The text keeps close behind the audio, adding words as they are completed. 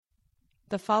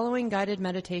The following guided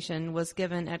meditation was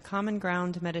given at Common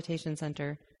Ground Meditation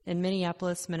Center in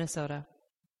Minneapolis, Minnesota.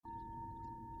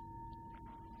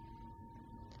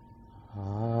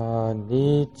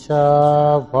 Anicca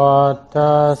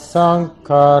vata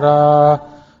sankhara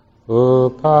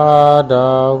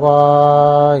upadava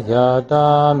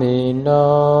yadamino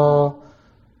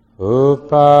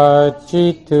upajitva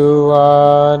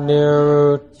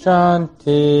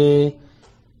nirucchanti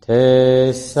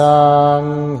te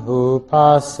sanghupasamo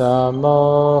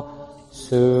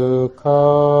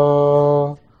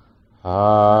sukho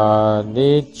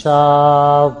anicca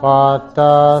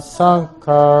vata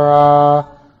sankhara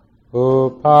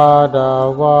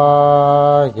upadava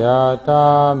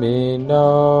yadamino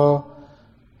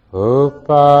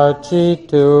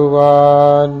upajitva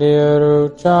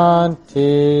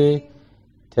nirucchanti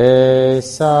te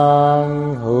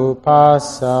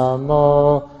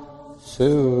sanghupasamo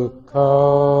sukho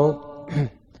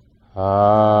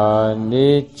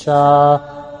anicca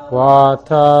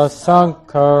vata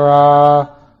sankhara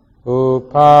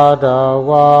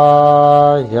upadava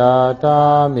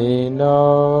yadamino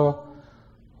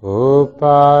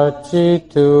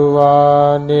upajitva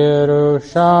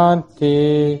nirucchanti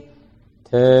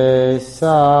te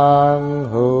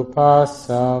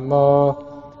sanghupasamo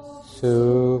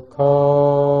sukho.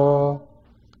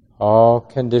 All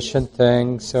conditioned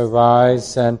things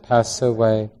arise and pass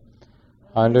away.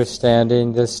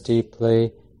 Understanding this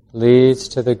deeply leads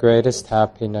to the greatest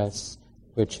happiness,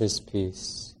 which is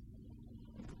peace.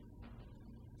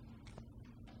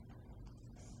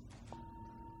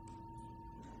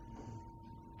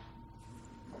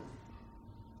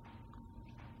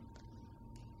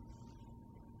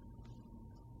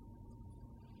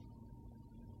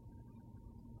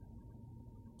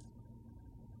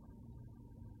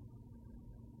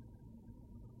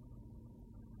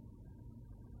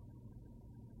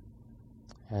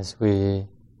 As we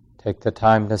take the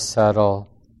time to settle,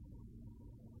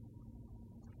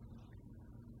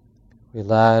 we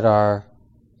let our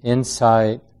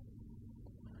insight,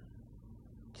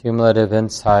 cumulative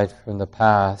insight from the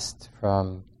past,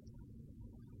 from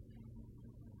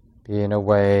being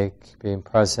awake, being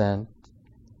present,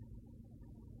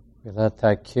 we let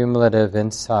that cumulative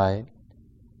insight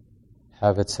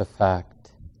have its effect.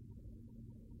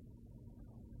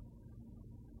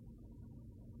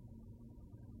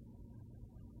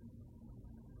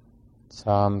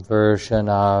 Some version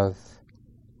of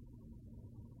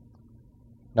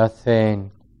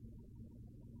nothing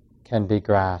can be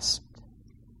grasped,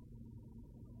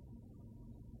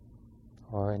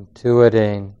 or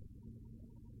intuiting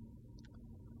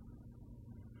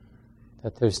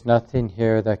that there's nothing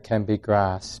here that can be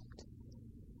grasped,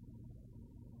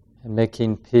 and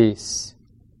making peace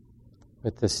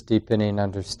with this deepening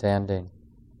understanding.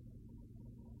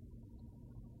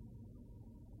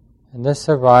 And this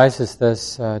arises,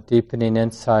 this deepening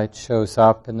insight shows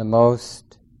up in the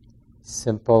most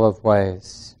simple of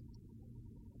ways.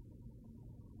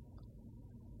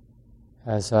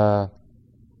 As a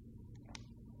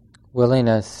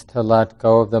willingness to let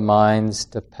go of the mind's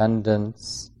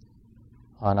dependence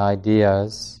on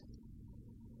ideas,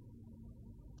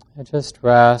 and just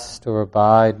rest or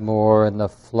abide more in the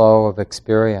flow of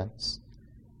experience.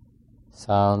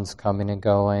 Sounds coming and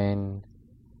going,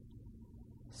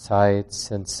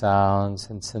 sights and sounds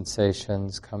and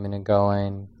sensations coming and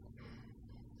going,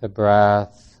 the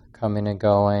breath coming and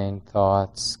going,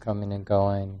 thoughts coming and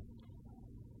going.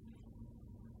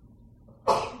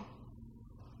 The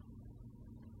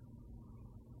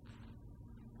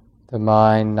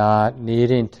mind not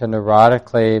needing to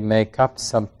neurotically make up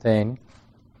something,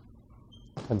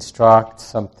 construct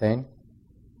something,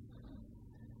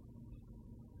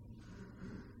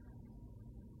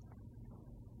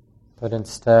 but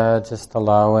instead just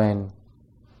allowing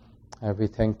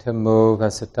everything to move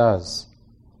as it does.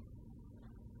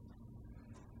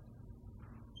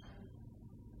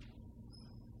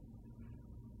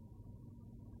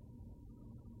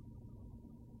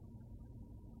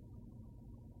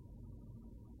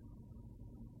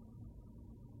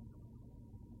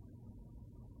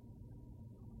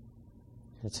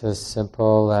 It's as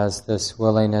simple as this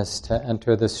willingness to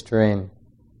enter the stream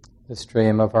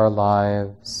of our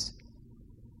lives,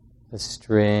 the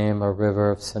stream or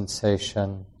river of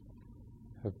sensation,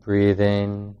 of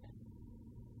breathing,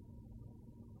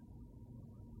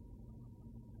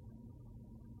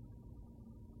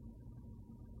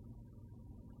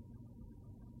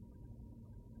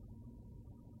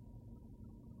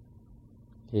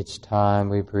 each time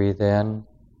we breathe in,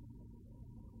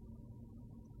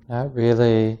 not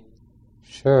really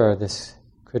sure this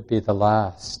could be the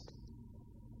last.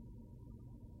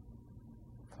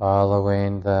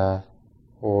 following the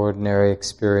ordinary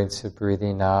experience of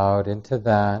breathing out into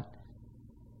that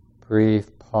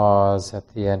brief pause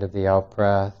at the end of the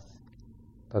out-breath,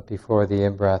 but before the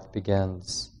in-breath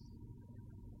begins.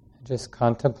 Just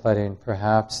contemplating,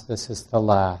 perhaps this is the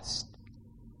last.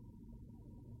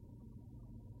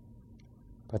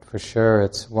 But for sure,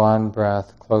 it's one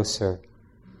breath closer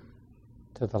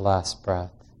to the last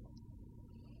breath.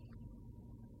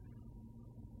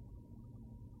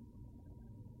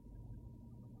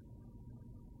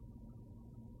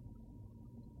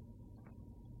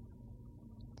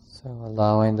 So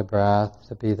allowing the breath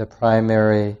to be the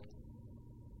primary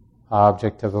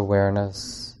object of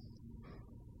awareness,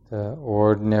 the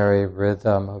ordinary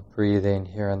rhythm of breathing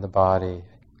here in the body,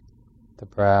 the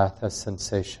breath as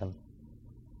sensation.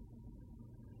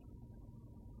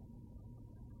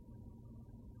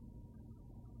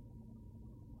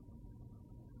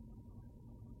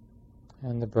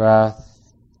 And the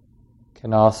breath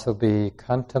can also be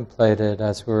contemplated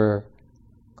as we're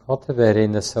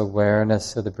cultivating this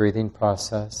awareness of the breathing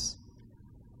process.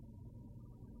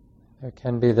 There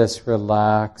can be this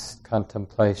relaxed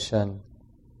contemplation,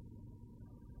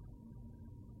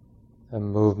 the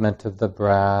movement of the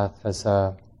breath as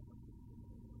a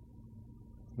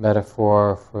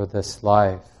metaphor for this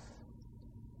life,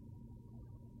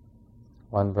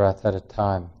 one breath at a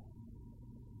time.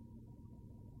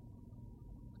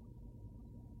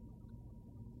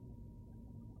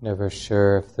 Never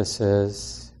sure if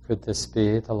could this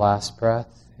be the last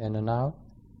breath in and out?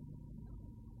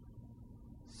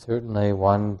 Certainly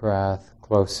one breath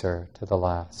closer to the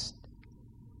last.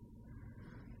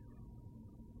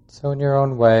 So in your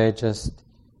own way, just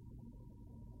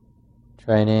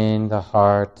training the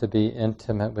heart to be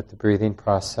intimate with the breathing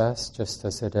process just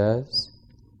as it is,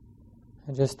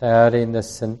 and just adding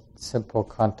this simple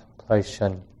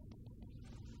contemplation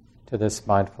to this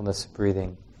mindfulness of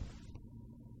breathing.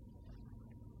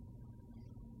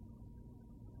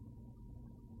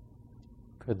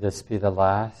 Could this be the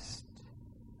last?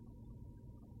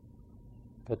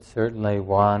 But certainly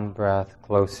one breath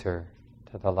closer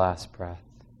to the last breath.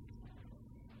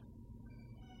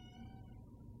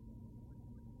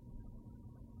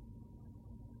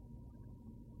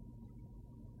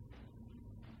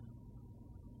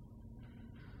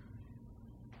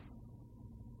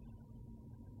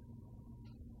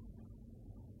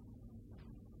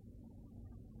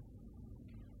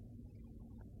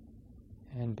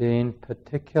 And being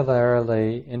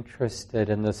particularly interested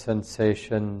in the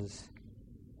sensations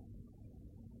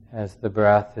as the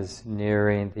breath is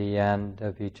nearing the end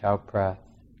of each out-breath.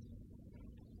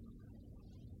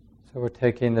 So we're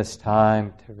taking this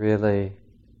time to really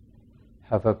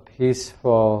have a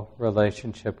peaceful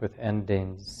relationship with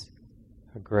endings,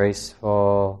 a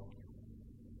graceful,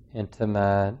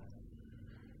 intimate,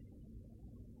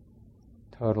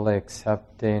 totally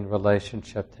accepting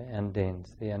relationship to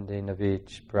endings, the ending of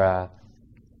each breath.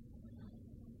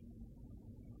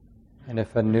 And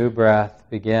if a new breath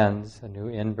begins, a new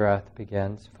in-breath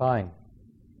begins, fine.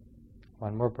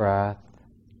 One more breath,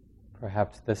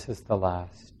 perhaps this is the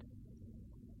last.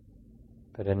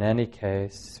 But in any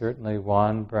case, certainly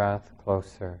one breath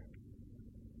closer.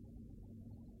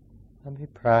 Let me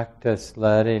practice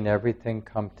letting everything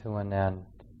come to an end.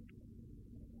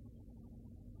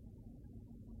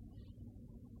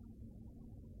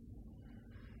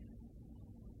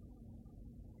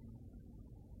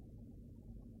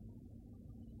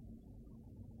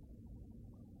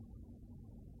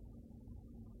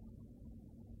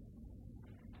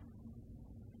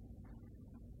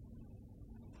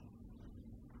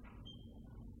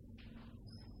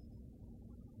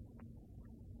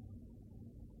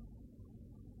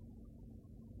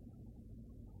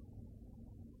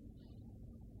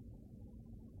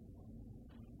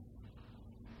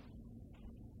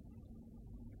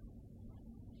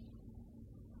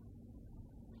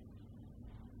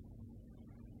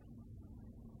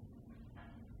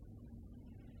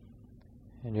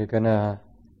 And you're going to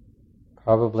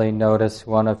probably notice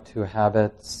one of two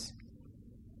habits.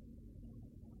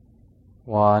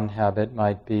 One habit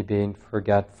might be being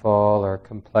forgetful or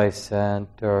complacent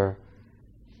or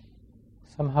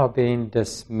somehow being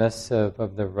dismissive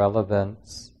of the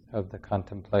relevance of the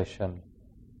contemplation.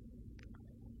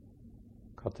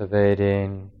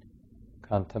 Cultivating,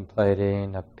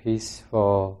 contemplating a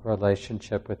peaceful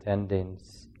relationship with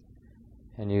endings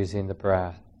and using the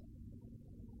breath.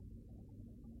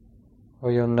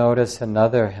 Or you'll notice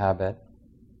another habit,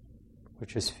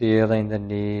 which is feeling the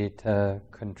need to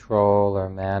control or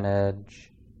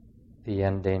manage the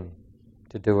ending,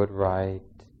 to do it right.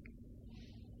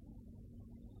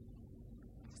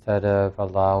 instead of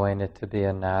allowing it to be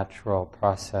a natural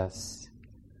process.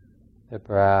 The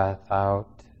breath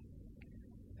out,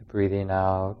 the breathing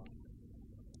out.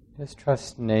 Just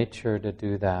trust nature to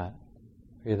do that.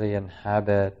 Really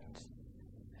inhabit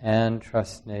and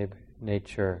trust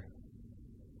nature.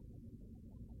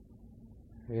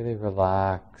 Really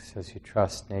relax as you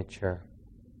trust nature.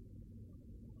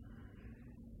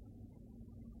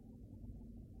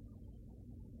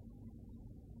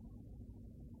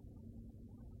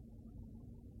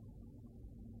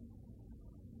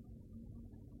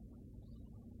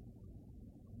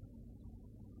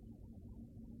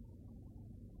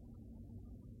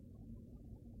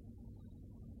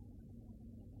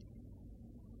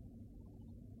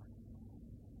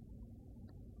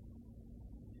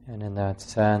 And in that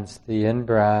sense, the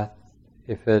in-breath,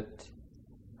 if it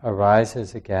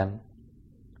arises again,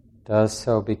 does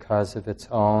so because of its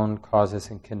own causes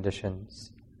and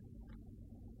conditions.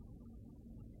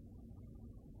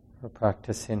 We're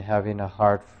practicing having a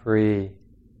heart free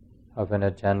of an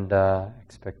agenda,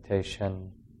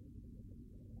 expectation.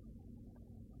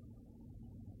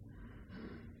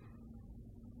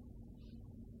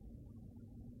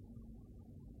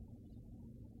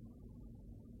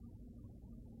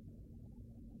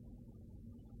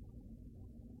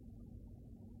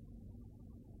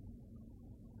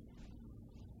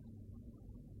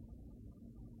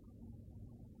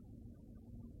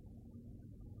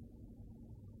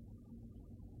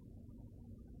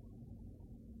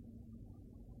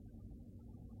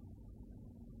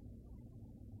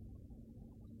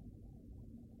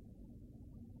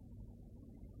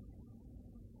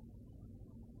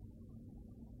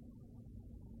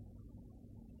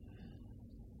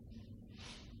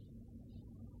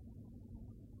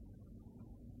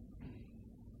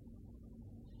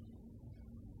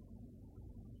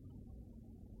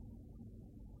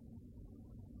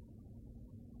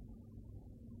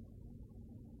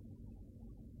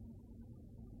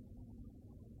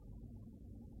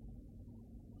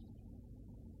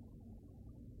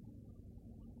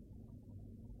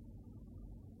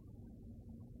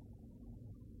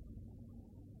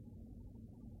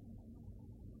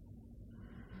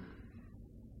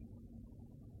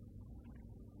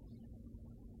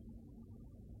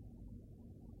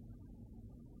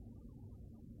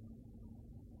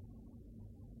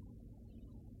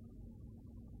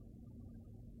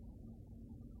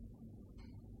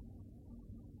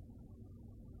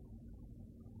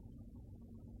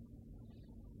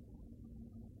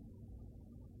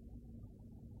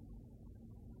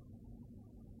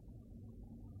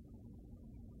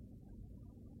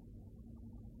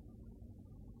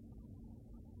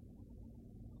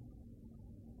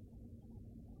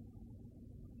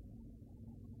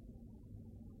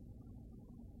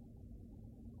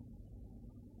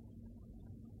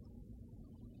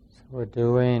 We're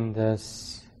doing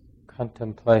this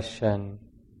contemplation,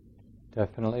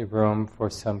 definitely room for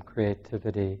some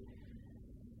creativity,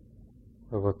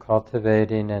 where we're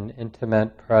cultivating an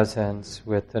intimate presence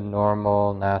with the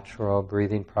normal, natural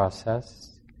breathing process.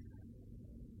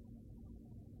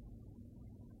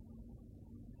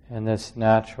 And this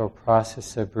natural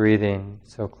process of breathing,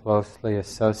 so closely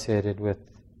associated with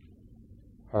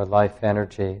our life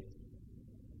energy,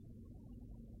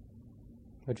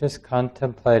 we're just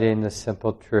contemplating the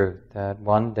simple truth that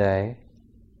one day,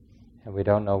 and we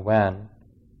don't know when,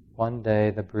 one day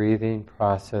the breathing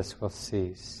process will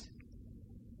cease.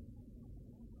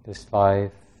 This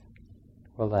life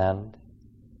will end.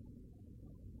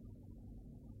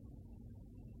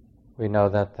 We know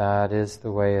that that is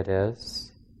the way it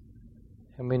is,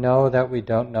 and we know that we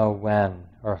don't know when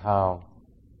or how.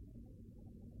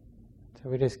 So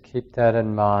we just keep that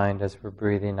in mind as we're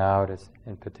breathing out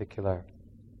in particular.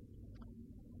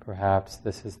 Perhaps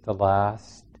this is the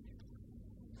last,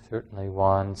 certainly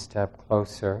one step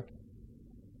closer.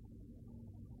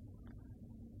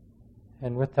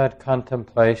 And with that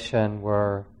contemplation,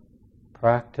 we're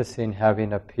practicing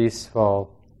having a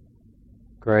peaceful,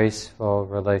 graceful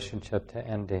relationship to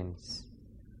endings.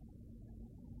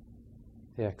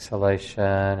 The exhalation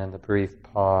and the brief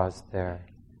pause there.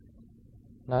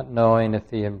 Not knowing if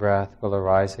the in-breath will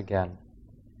arise again.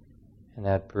 And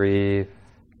that brief,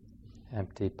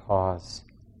 empty pause.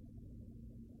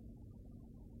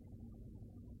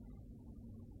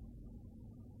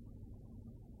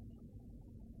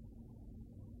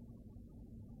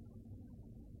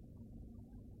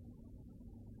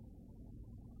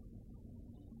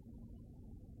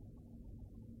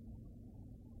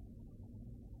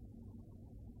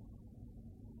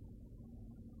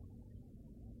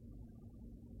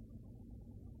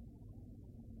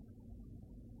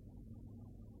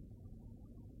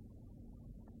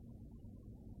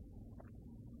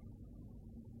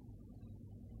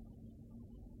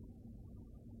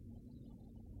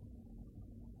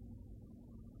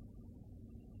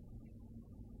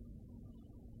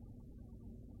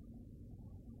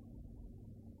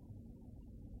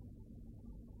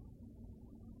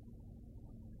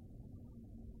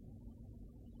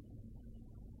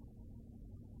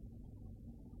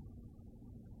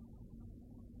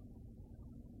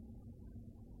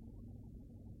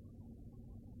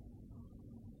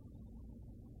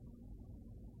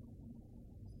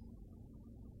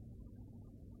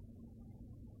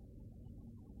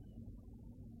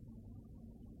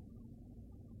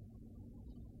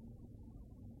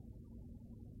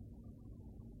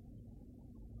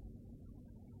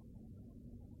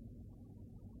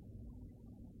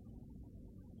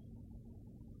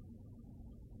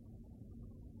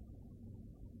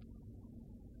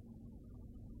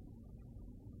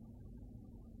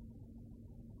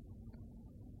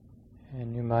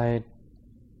 And you might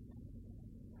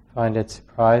find it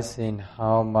surprising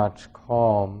how much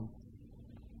calm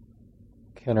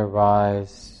can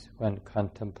arise when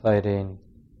contemplating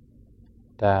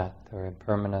death or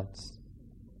impermanence.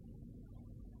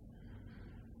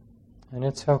 And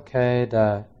it's okay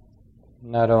to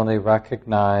not only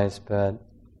recognize but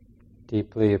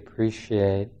deeply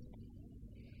appreciate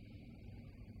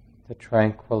the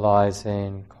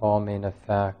tranquilizing, calming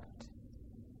effect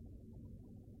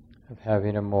of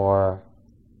having a more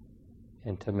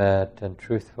intimate and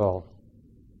truthful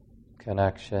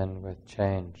connection with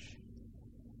change.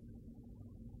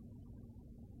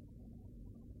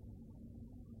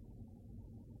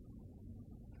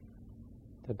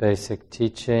 The basic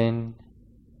teaching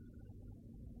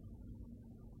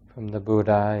from the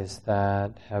Buddha is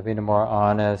that having a more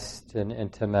honest and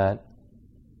intimate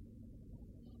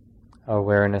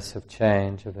awareness of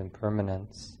change, of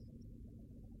impermanence,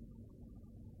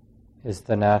 is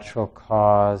the natural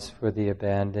cause for the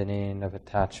abandoning of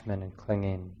attachment and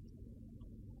clinging,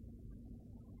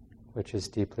 which is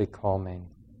deeply calming.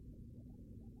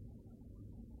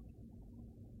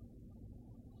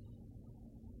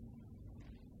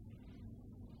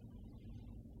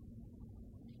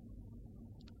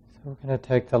 So we're going to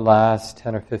take the last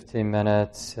 10 or 15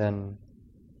 minutes, and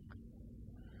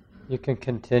you can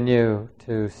continue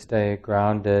to stay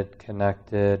grounded,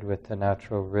 connected with the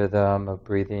natural rhythm of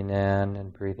breathing in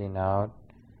and breathing out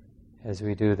as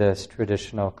we do this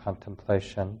traditional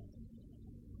contemplation.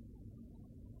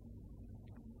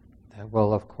 That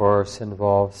will, of course,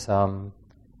 involve some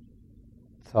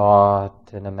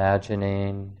thought and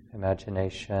imagination,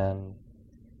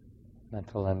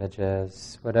 mental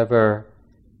images, whatever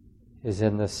is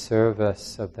in the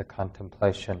service of the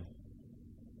contemplation.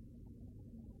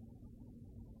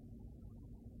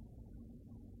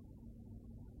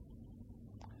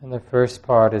 And the first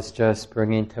part is just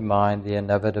bringing to mind the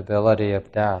inevitability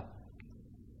of death.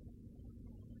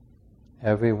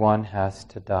 Everyone has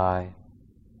to die.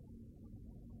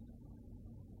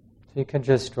 So you can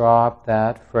just drop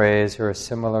that phrase or a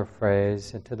similar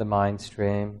phrase into the mind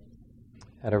stream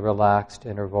at a relaxed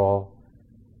interval.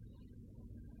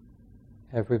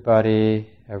 Everybody,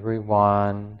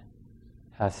 everyone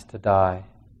has to die.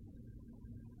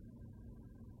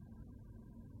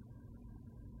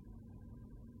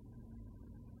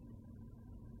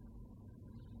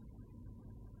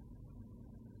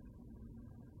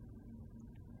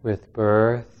 With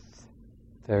birth,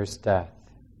 there's death.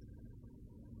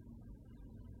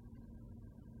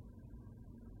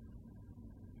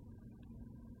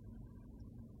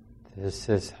 This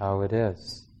is how it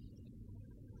is.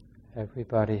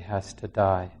 Everybody has to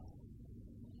die.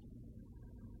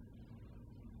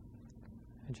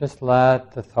 And just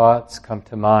let the thoughts come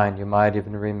to mind. You might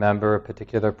even remember a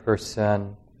particular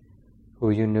person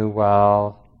who you knew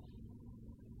well,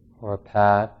 or a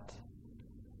pet.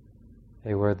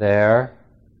 They were there.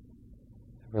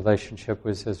 The relationship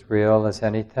was as real as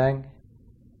anything.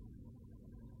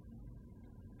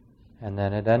 And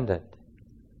then it ended.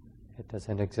 It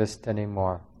doesn't exist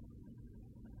anymore.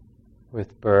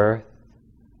 With birth,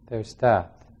 there's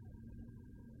death.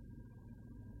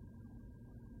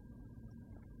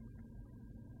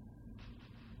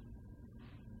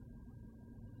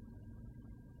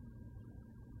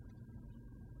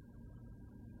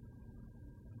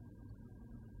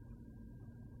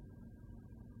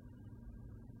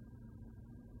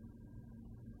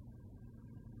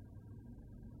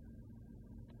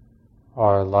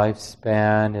 Our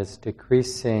lifespan is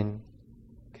decreasing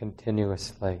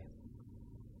continuously.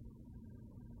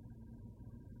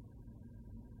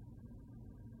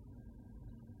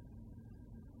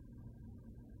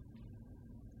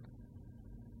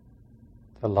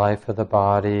 The life of the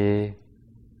body,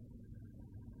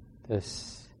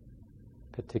 this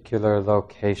particular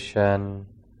location,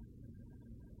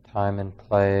 time and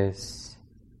place,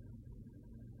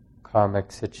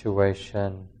 karmic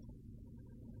situation,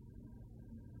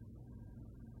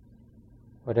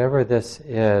 whatever this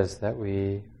is that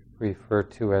we refer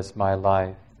to as my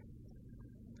life,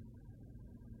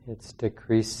 it's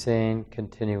decreasing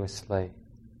continuously,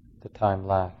 the time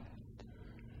left.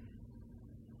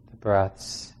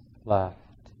 Breaths left.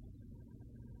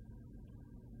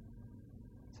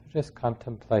 So just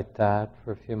contemplate that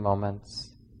for a few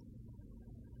moments.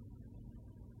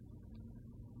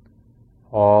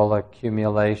 All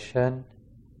accumulation,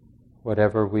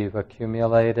 whatever we've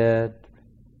accumulated,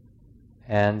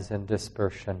 ends in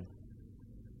dispersion.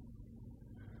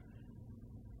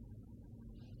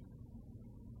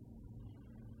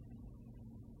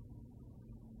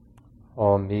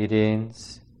 All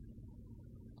meetings,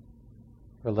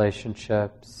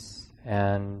 relationships,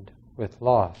 and with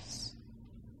loss,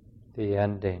 the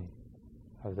ending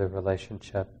of the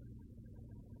relationship.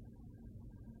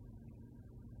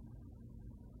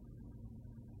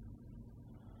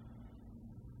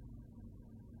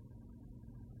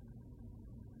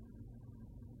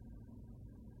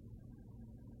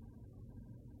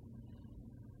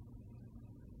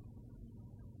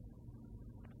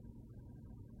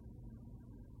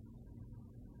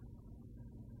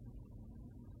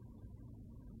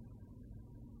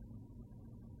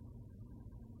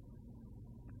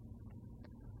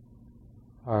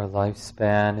 Our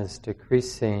lifespan is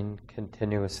decreasing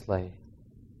continuously.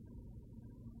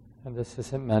 And this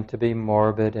isn't meant to be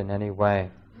morbid in any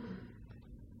way.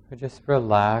 We're just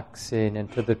relaxing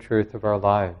into the truth of our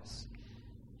lives,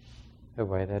 the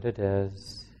way that it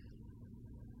is.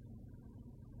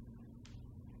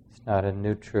 It's not a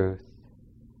new truth.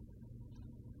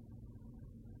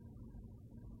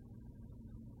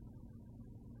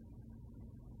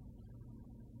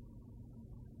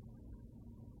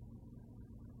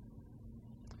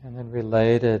 And then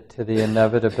related to the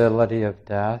inevitability of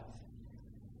death,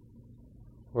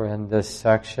 we're in this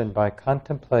section by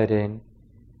contemplating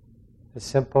the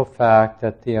simple fact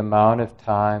that the amount of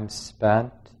time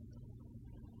spent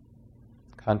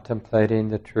contemplating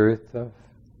the truth of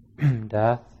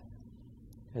death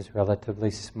is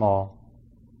relatively small.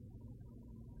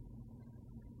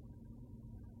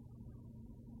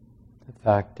 The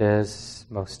fact is,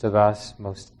 most of us,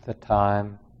 most of the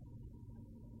time,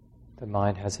 the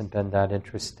mind hasn't been that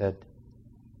interested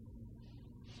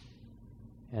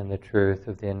in the truth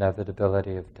of the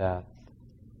inevitability of death.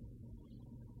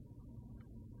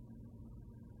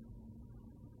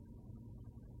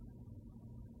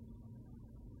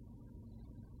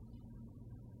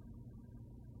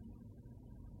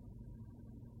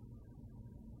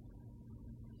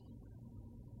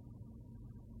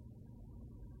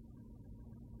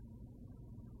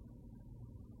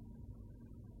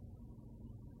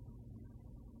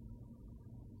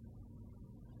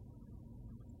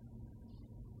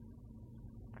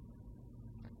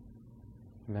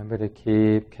 Remember to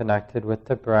keep connected with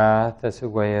the breath as a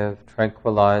way of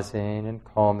tranquilizing and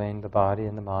calming the body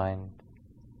and the mind.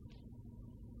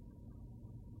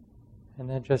 And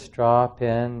then just drop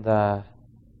in the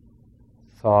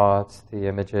thoughts, the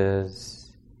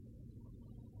images,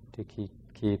 to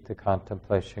keep the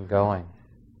contemplation going.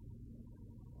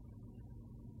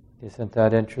 Isn't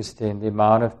that interesting? The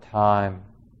amount of time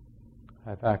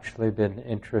I've actually been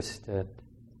interested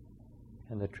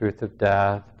in the truth of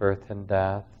death, birth and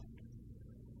death,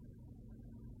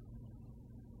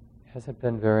 hasn't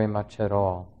been very much at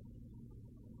all.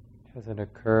 It hasn't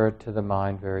occurred to the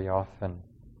mind very often.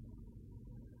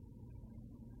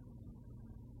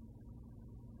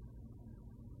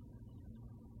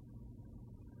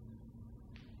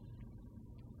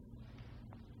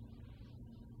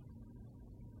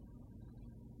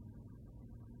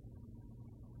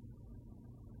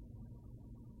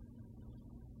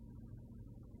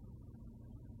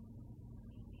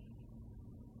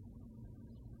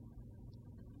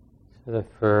 So the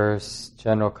first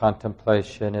general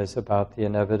contemplation is about the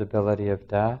inevitability of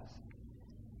death.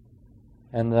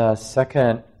 And the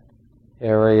second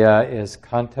area is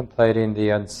contemplating the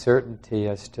uncertainty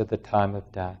as to the time of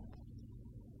death.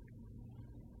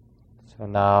 So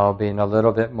now being a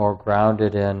little bit more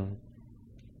grounded in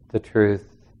the truth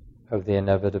of the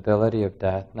inevitability of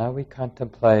death, now we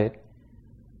contemplate,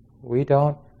 we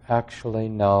don't actually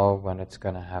know when it's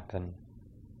going to happen.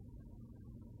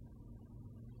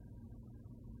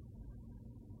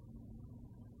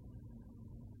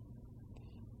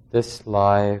 This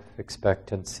life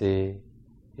expectancy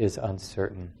is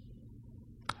uncertain.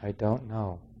 I don't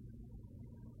know.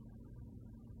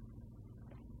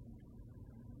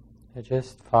 And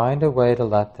just find a way to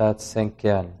let that sink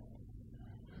in.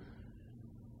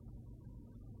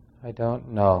 I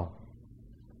don't know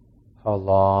how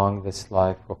long this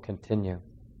life will continue.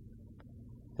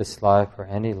 This life or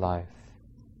any life.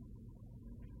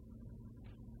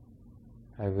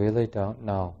 I really don't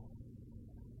know.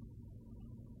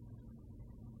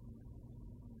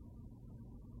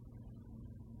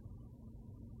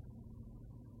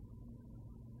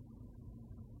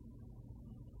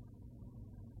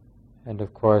 And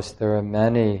of course, there are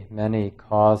many, many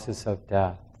causes of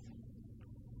death.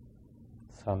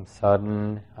 Some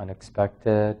sudden,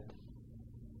 unexpected,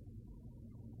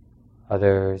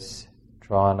 others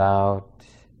drawn out.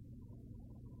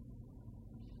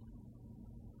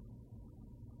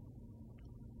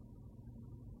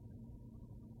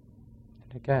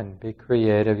 And again, be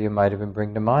creative. You might even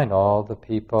bring to mind all the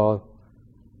people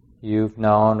you've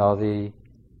known, all the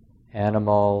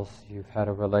animals you've had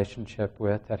a relationship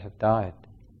with that have died.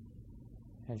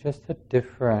 And just the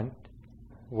different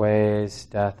ways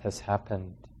death has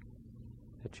happened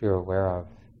that you're aware of.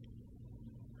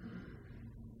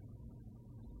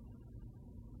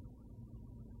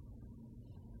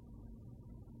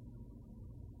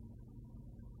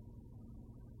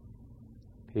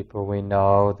 People we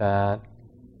know that,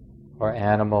 or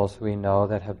animals we know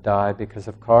that have died because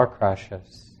of car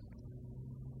crashes.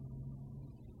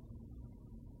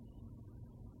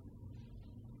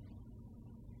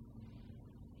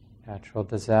 Natural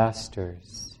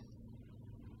disasters.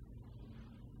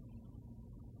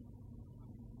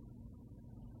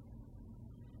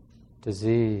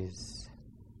 Disease.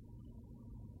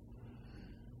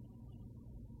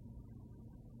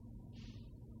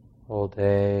 Old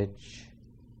age.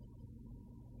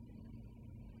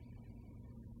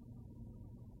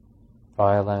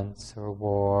 Violence or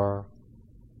war.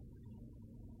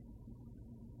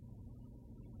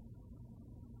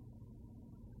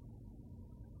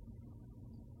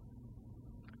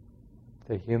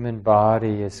 The human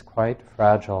body is quite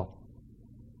fragile.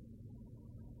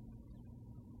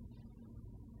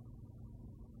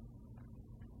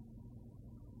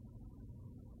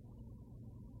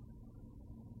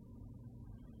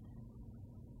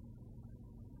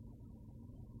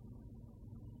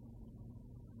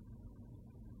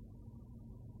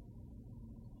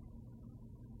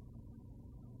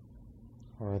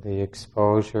 Or the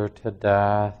exposure to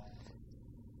death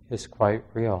is quite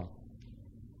real.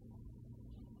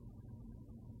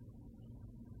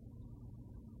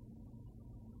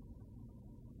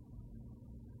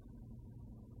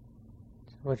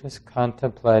 So we're just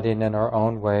contemplating in our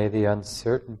own way the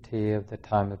uncertainty of the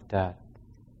time of death.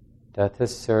 Death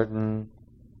is certain,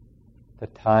 the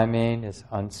timing is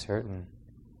uncertain.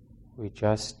 We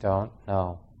just don't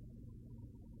know.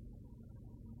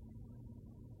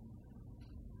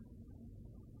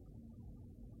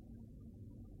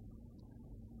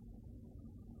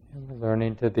 And we're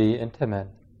learning to be intimate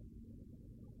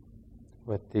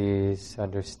with these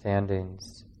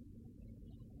understandings.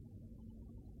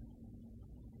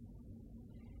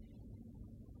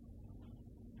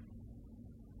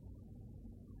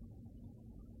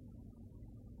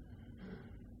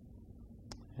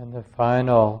 And the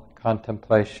final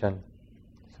contemplation.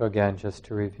 So again, just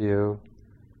to review,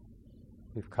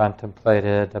 we've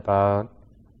contemplated about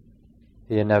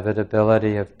the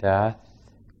inevitability of death,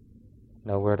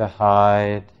 nowhere to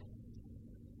hide.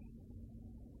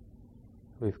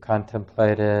 We've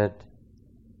contemplated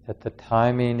that the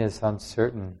timing is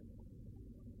uncertain.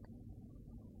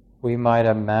 We might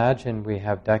imagine we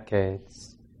have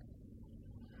decades,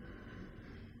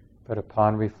 but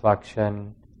upon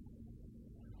reflection,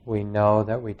 we know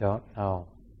that we don't know.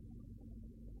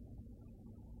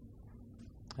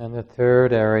 And the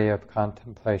third area of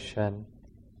contemplation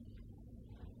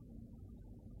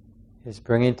is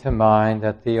bringing to mind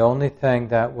that the only thing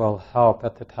that will help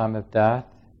at the time of death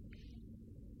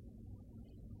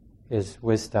is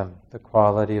wisdom, the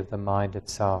quality of the mind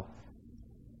itself.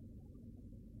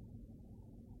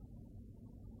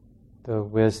 The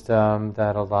wisdom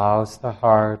that allows the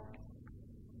heart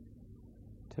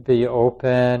to be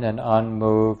open and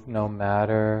unmoved no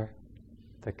matter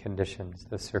the conditions,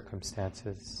 the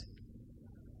circumstances.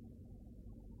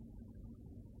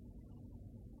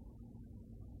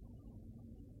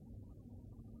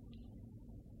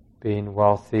 Being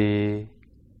wealthy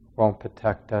won't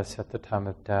protect us at the time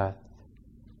of death.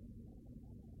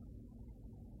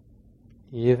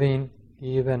 Even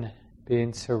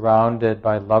being surrounded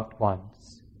by loved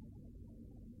ones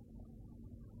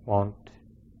won't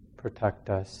protect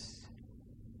us.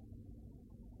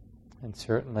 And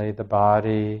certainly the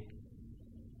body,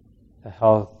 the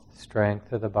health,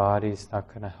 strength of the body is not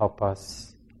going to help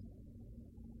us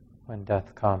when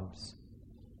death comes.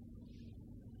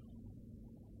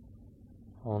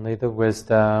 Only the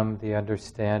wisdom, the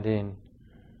understanding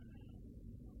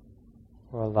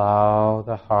will allow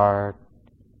the heart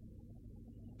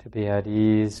to be at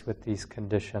ease with these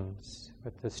conditions,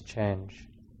 with this change.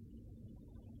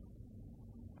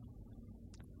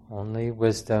 Only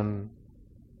wisdom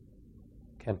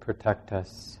can protect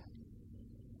us.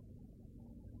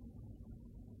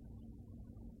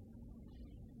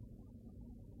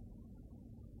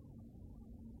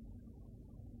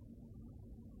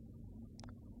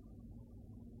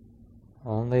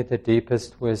 Only the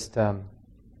deepest wisdom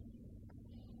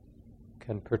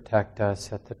can protect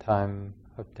us at the time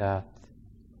of death.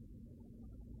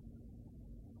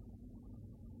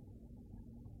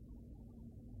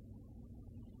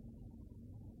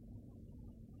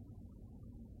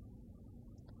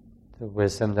 the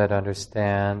wisdom that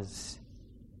understands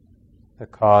the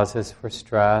causes for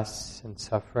stress and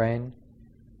suffering,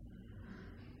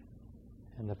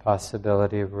 and the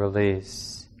possibility of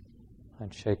release,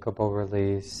 unshakable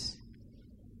release,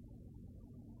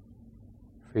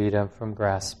 freedom from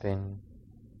grasping.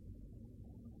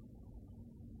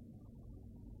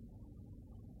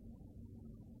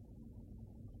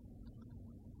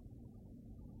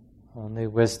 Only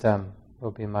wisdom will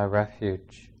be my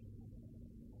refuge.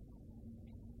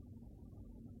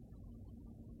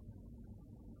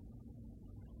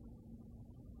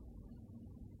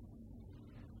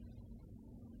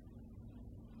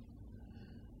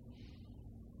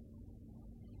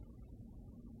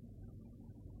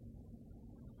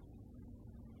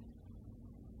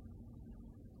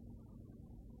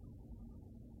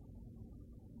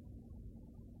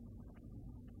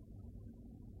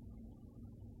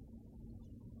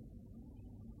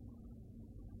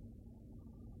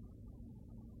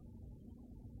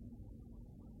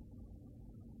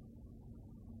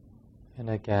 And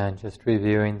again, just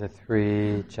reviewing the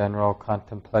three general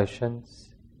contemplations.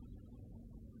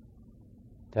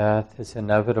 Death is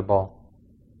inevitable.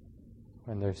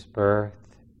 When there's birth,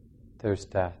 there's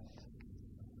death.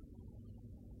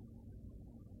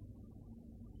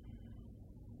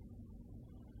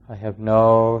 I have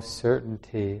no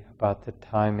certainty about the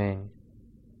timing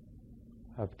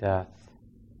of death.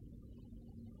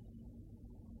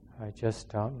 I just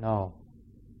don't know.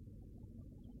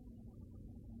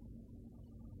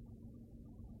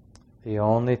 The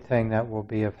only thing that will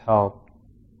be of help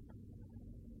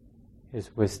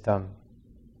is wisdom.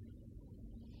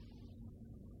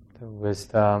 The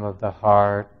wisdom of the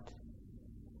heart,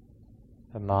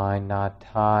 the mind not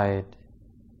tied,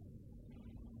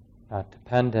 not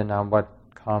dependent on what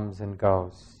comes and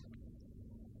goes.